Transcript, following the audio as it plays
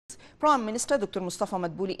Prime Minister Dr. Mustafa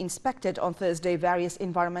Madbouli inspected on Thursday various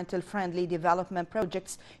environmental-friendly development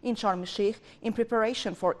projects in Sharm el-Sheikh in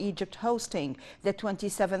preparation for Egypt hosting the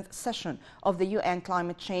 27th session of the UN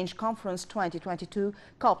Climate Change Conference 2022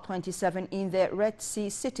 COP27 in the Red Sea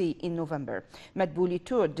city in November. Madbouli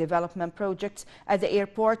toured development projects at the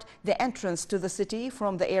airport, the entrance to the city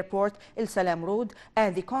from the airport, El Salam Road,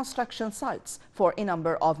 and the construction sites for a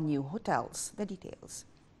number of new hotels. The details.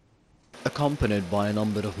 Accompanied by a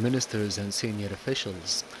number of ministers and senior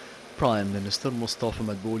officials, Prime Minister Mustafa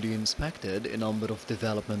Madbouli inspected a number of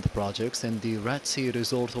development projects in the Red Sea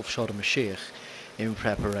resort of Sharm el-Sheikh in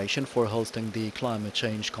preparation for hosting the Climate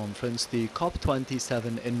Change Conference, the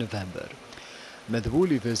COP27, in November.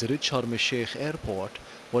 Madbouli visited Sharm el-Sheikh Airport,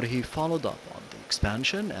 where he followed up on the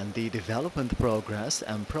expansion and the development progress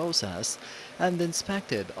and process and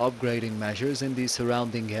inspected upgrading measures in the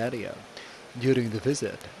surrounding area. During the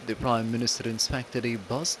visit, the Prime Minister inspected a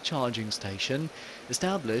bus charging station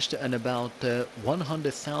established in about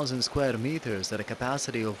 100,000 square meters at a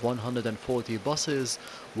capacity of 140 buses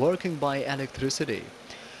working by electricity.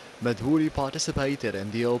 Madbouli participated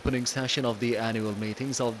in the opening session of the annual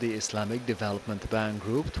meetings of the Islamic Development Bank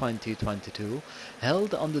Group 2022,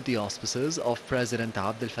 held under the auspices of President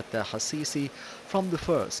Abdel Fattah al-Sisi from the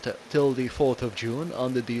 1st till the 4th of June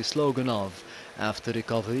under the slogan of "After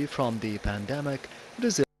recovery from the pandemic,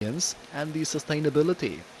 resilience and the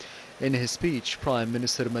sustainability." In his speech, Prime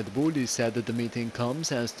Minister Madbouli said that the meeting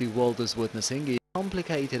comes as the world is witnessing a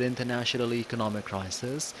complicated international economic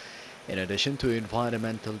crisis, in addition to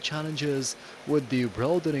environmental challenges with the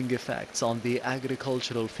broadening effects on the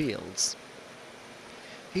agricultural fields.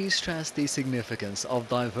 He stressed the significance of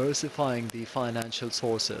diversifying the financial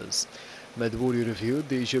sources. Madbouli reviewed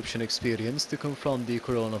the Egyptian experience to confront the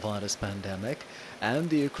coronavirus pandemic and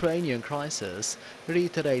the Ukrainian crisis,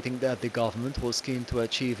 reiterating that the government was keen to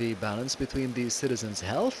achieve a balance between the citizens'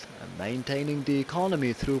 health and maintaining the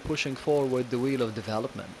economy through pushing forward the wheel of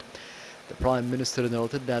development. The Prime Minister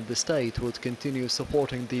noted that the state would continue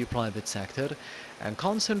supporting the private sector and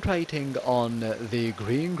concentrating on the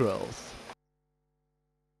green growth.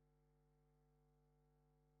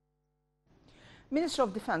 Minister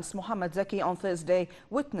of Defense Mohammad Zaki on Thursday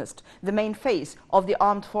witnessed the main phase of the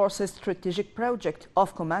Armed Forces Strategic Project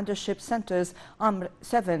of Commandership Centers Amr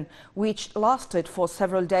 7, which lasted for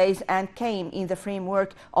several days and came in the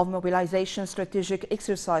framework of Mobilization Strategic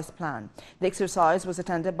Exercise Plan. The exercise was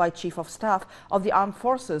attended by Chief of Staff of the Armed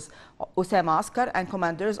Forces Osama Askar and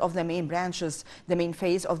commanders of the main branches. The main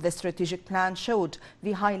phase of the strategic plan showed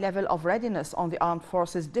the high level of readiness on the Armed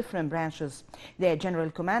Forces' different branches. The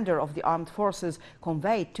General Commander of the Armed Forces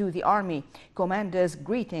conveyed to the Army commanders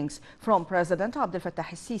greetings from President Abdel Fattah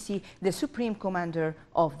al-Sisi, the Supreme Commander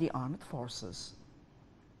of the Armed Forces.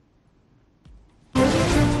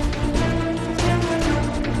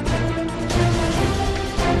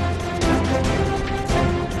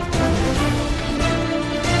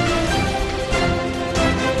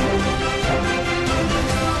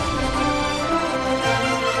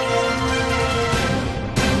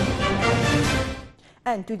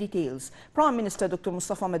 And to details. Prime Minister Dr.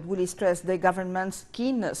 Mustafa Madbouli stressed the government's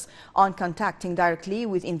keenness on contacting directly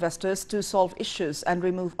with investors to solve issues and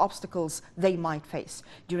remove obstacles they might face.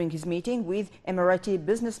 During his meeting with Emirati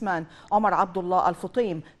businessman Omar Abdullah Al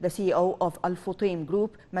Futim, the CEO of Al Futim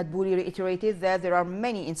Group, Madbouli reiterated that there are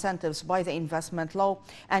many incentives by the investment law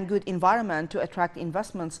and good environment to attract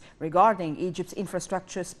investments regarding Egypt's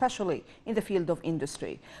infrastructure, especially in the field of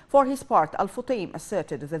industry. For his part, Al Futim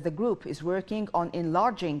asserted that the group is working on enlarging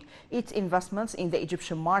its investments in the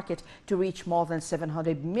Egyptian market to reach more than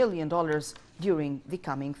 $700 million during the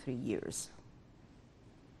coming 3 years.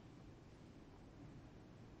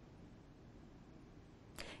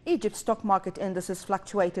 Egypt's stock market indices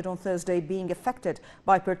fluctuated on Thursday, being affected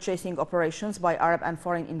by purchasing operations by Arab and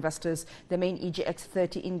foreign investors. The main EGX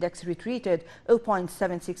 30 index retreated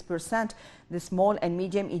 0.76%. The small and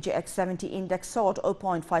medium EGX 70 index soared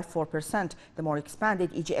 0.54%. The more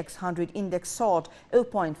expanded EGX 100 index soared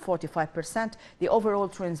 0.45%. The overall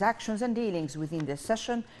transactions and dealings within the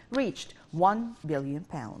session reached £1 billion.